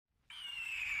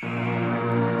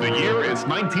since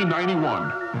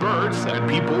 1991. Birds and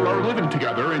people are living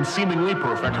together in seemingly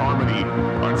perfect harmony,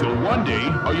 until one day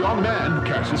a young man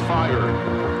catches fire.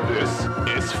 This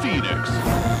is Phoenix.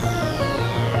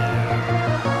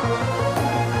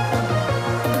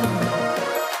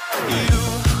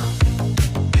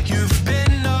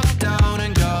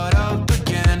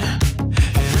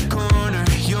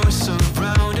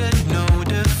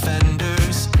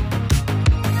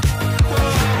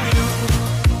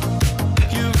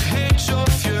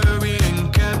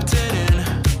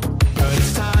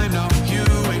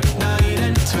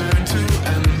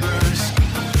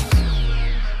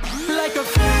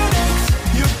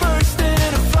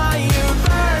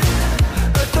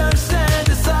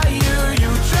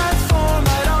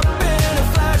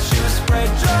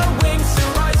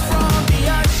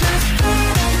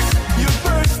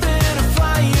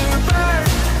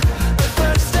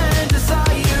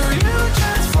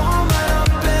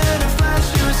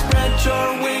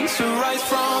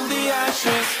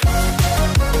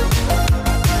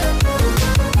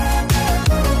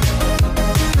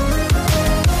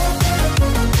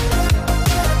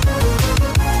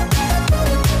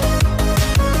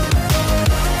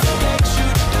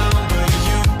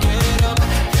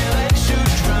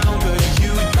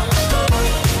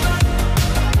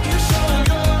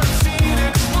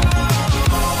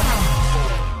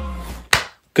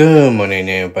 Good morning,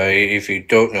 everybody. If you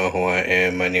don't know who I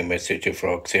am, my name is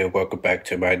DJK here. Welcome back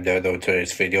to my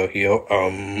today's video here.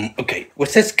 Okay,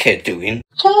 what's this kid doing?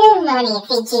 Good morning,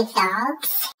 DJK. I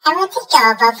want to go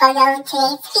over for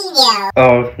today's video.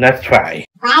 Oh, let's try.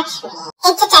 Watch me.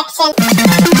 Introduction.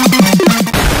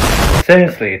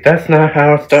 Seriously, that's not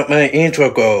how I start my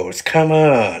intro goes. Come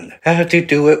on. I have to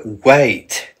do it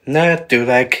right. Not do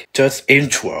like just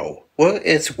intro. What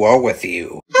is wrong with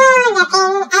you? Oh,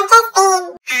 nothing. I'm just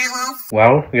being honest.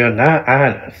 Well, you're not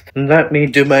honest. Let me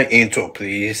do my intro,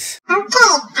 please. Okay,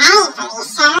 fine,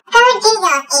 Felicia. Go do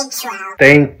your intro.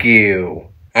 Thank you.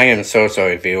 I am so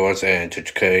sorry, viewers and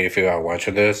DJK, if you are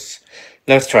watching this.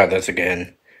 Let's try this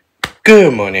again.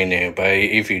 Good morning,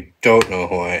 everybody. If you don't know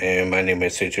who I am, my name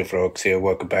is DJK here.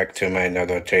 Welcome back to my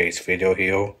today's video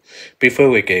here. Before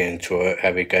we get into it,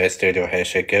 have you guys did your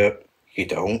handshake yet? You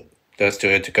don't? Let's do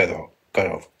it together. Cut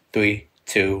off. 3,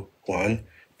 2, 1.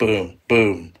 Boom,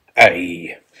 boom.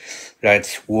 Aye.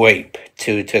 Let's whip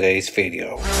to today's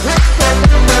video.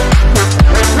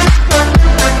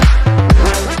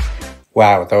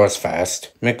 Wow, that was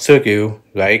fast. Make sure you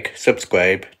like,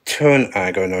 subscribe, turn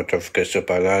on notification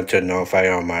bell to notify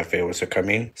all my videos are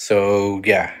coming. So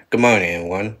yeah, good morning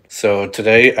everyone. So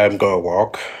today I'm gonna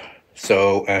walk.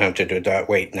 So I have to do that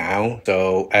right now.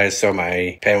 So I saw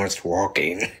my parents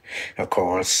walking, of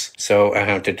course. So I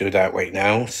have to do that right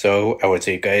now. So I will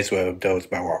see you guys when I'm done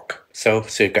with my walk. So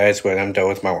see you guys when I'm done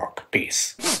with my walk.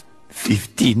 Peace.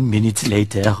 15 minutes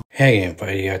later. Hey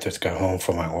everybody, I just got home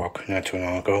from my walk not too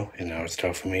long ago, and now it's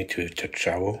time for me to take a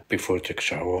shower. Before I take a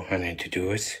shower, I need to do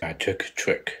is I took a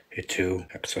trick. It's 2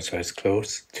 exercise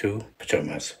clothes, 2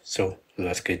 pajamas. So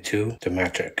let's get to the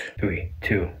magic. 3,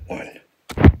 2, 1.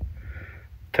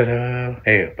 Ta-da!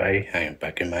 Hey everybody, I am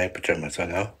back in my pajamas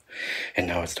now. And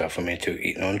now it's time for me to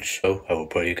eat lunch. So I will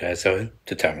put you guys on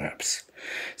the time lapse.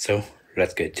 So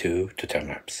let's get to the time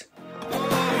lapse.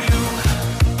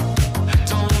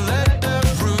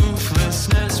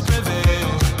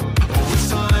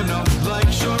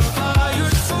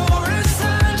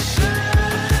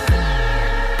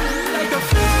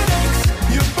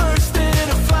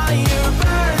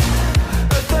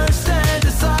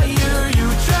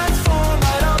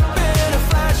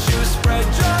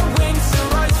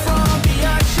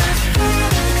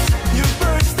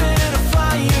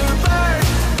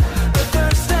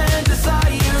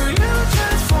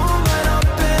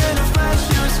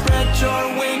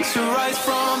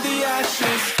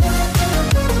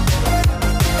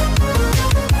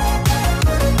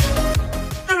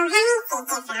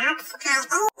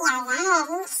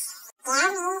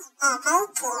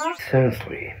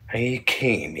 Seriously, are you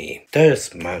kidding me? That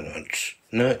is my lunch,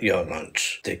 not your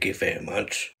lunch. Thank you very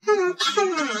much. Oh,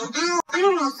 come on. I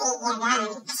always eat your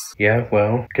lunch. Yeah,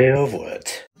 well, get over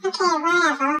it. Okay,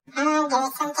 whatever. I'm gonna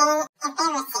do something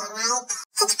embarrassing, right?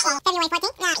 February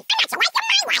 14th? No, I'm not your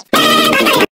wife, you're my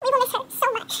wife. We will miss her so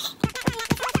much.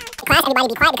 Class, everybody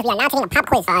be quiet because we are now taking a pop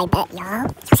quiz. Sorry, but yo.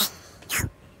 Yo.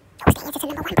 What's the answer to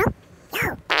number 1, bro?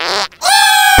 Yo.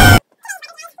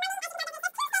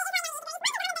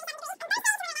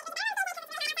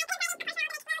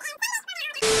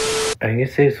 Are you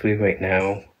seriously right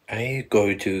now? Are you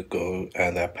going to go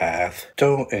on that path?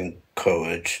 Don't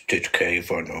encourage DJK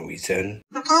for no reason.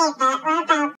 Okay, but what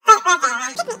about...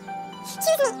 Pick me.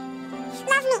 Choose me.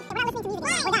 Love me. We're not listening to music.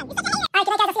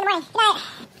 boring.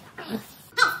 Good night. Hey,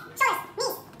 shoulders,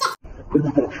 knees, get. Oh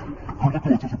my gosh, who look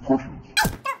at those impressions?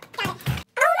 Got it.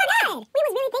 Oh my god! We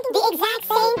was really thinking the exact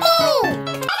same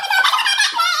thing!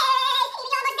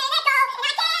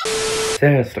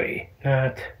 Seriously,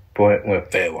 not point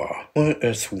with Vera. What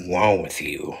is wrong with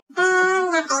you?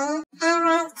 Nothing. I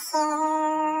want to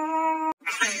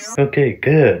cry. Okay,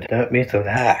 good. That means a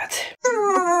lot.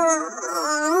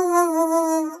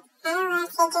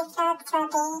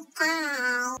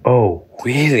 Oh,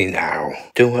 really now?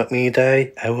 Don't want me to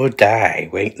die? I will die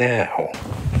right now.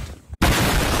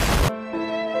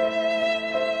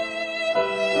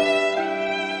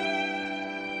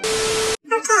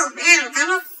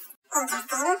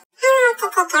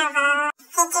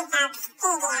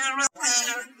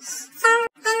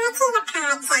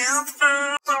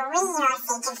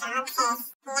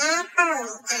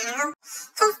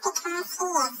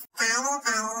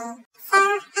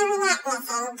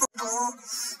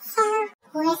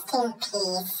 Rest in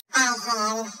peace, by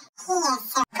him. He is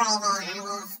so brave and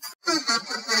honest.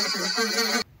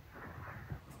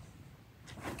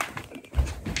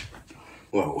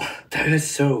 Whoa, that is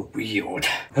so weird.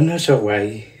 I'm not sure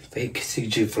why fake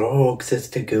CG vlogs has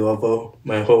taken over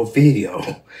my whole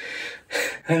video.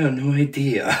 I have no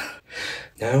idea.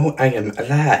 Now I am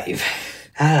alive.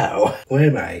 How? Where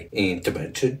am I? In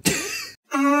dimension?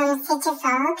 CG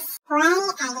folks, why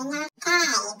are you not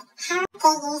died? How do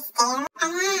you still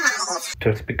alive?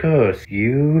 Just because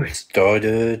you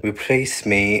started replace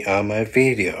me on my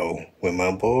video.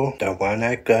 Remember the one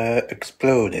I got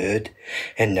exploded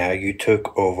and now you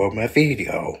took over my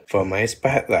video for my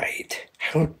spotlight.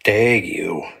 How dare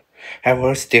you? I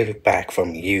will steal it back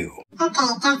from you. Okay,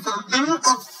 that's it. I'm gonna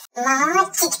give more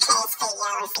DJK's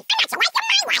videos.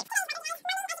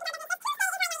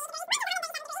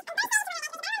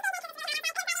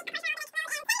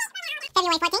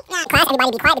 February 14th? Class,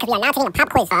 everybody be quiet because we are now taking a pop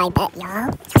quiz. I bet, yo.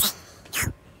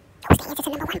 What's the answer to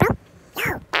number 1, bro? Yo.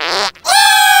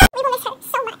 We will miss her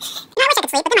so much. Now I wish I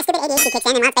could sleep, but then my stupid ADHD kicks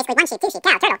in and wants basically 1 sheep, 2 sheep,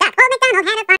 cow, turtle, duck, old McDonald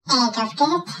had a farm. Hey,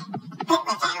 don't forget. Bit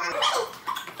with that one.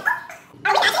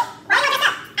 Are we matching? Why not this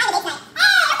up? I have a date tonight.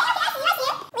 Hey,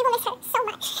 okay, we will miss her so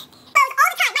much. Clothes all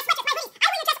the time. My sweatshirt's my lease. I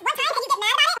wear your dress one time and you get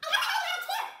mad about it?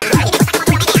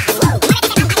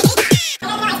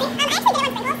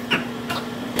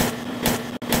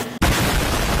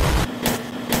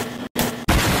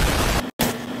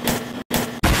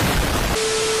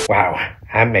 Wow,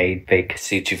 I made fake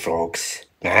CG vlogs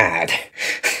mad.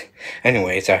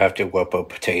 Anyways, I have to whip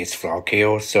up today's vlog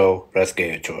here, so let's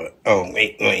get into it. Oh,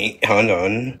 wait, hold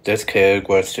on. This kid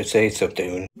wants to say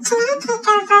something. Can I take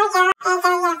over your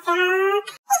vlog?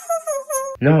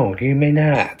 No, you may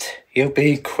not. You're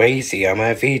being crazy on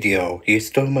my video. You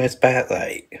stole my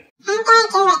spotlight. I'm gonna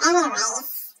do it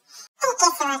anyways. Thank you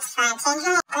so much for watching.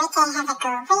 Have a great day. Have a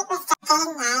great rest of the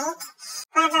night.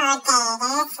 Whatever day it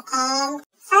is. And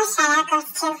first shout out goes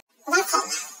to nothing.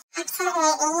 Absolutely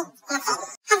nothing.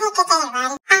 Have a good day,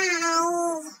 everyone. Bye.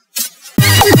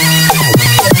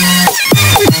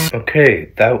 Okay,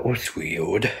 that was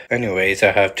weird. Anyways,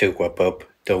 I have to whip up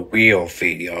the real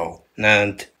video,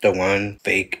 not the one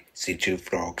fake CG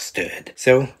vlogs did.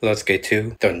 So, let's get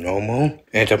to the normal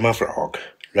end of my vlog.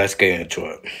 Let's get into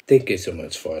it. Thank you so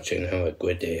much for watching. Have a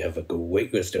good day. Have a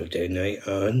great rest of the night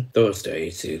on Thursday.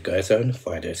 See you guys on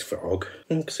Friday's vlog.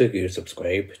 Make sure you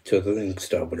subscribe to the links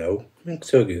down below. Make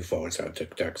sure you follow us on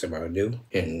TikToks around you.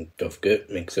 And don't forget,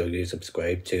 make sure you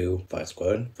subscribe to Fast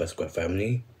Squad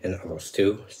Family, and us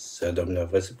too. Send them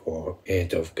love support. And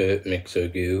don't forget, make sure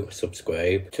you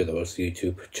subscribe to those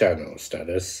YouTube channels. That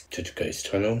is DJK's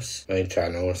channels, my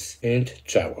channels, and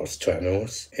Charles'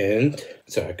 channels, and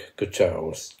Zach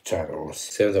Charles' channels.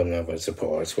 Send them love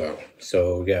support as well.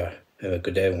 So yeah, have a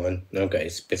good day everyone. Now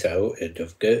guys, peace out, and don't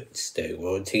forget, stay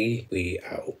royalty. We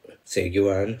out. See you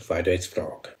on Friday's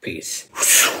vlog. Peace.